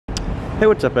Hey,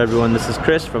 what's up everyone? This is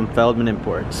Chris from Feldmann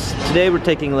Imports. Today we're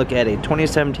taking a look at a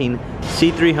 2017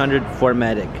 C300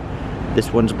 4MATIC.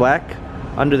 This one's black.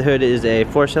 Under the hood is a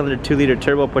 4-cylinder 2-liter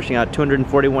turbo pushing out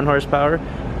 241 horsepower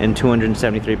and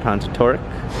 273 pounds of torque.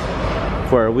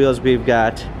 For our wheels, we've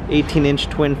got 18-inch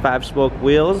twin 5-spoke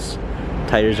wheels.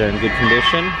 Tires are in good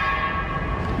condition.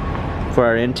 For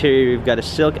our interior, we've got a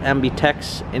silk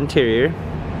Ambitex interior,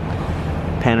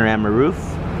 panorama roof.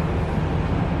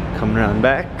 Coming around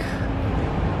back,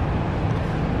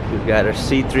 we've got our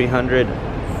C300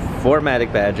 4MATIC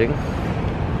badging.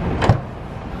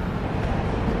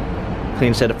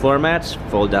 Clean set of floor mats,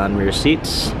 fold down rear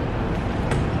seats.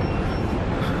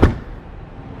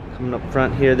 Coming up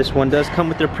front here, this one does come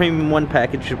with their Premium 1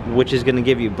 package, which is going to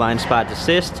give you blind spot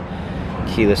assist,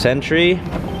 keyless entry,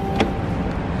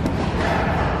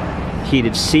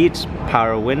 heated seats,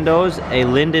 power windows, a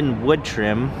Linden wood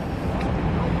trim,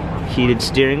 heated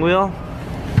steering wheel.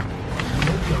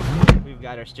 We've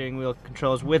got our steering wheel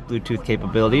controls with Bluetooth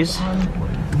capabilities,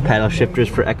 paddle shifters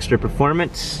for extra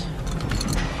performance,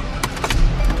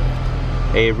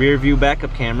 a rear view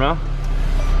backup camera,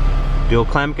 dual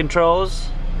climate controls,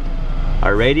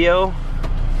 our radio,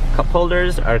 cup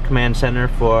holders, our command center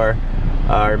for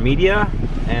our media,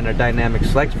 and our dynamic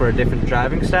select for our different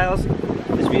driving styles.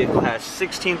 This vehicle has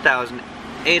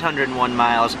 16,801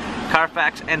 miles,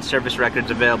 Carfax and service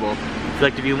records available. If you'd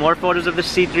like to view more photos of the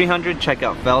C300, check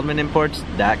out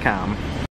feldmanimports.com.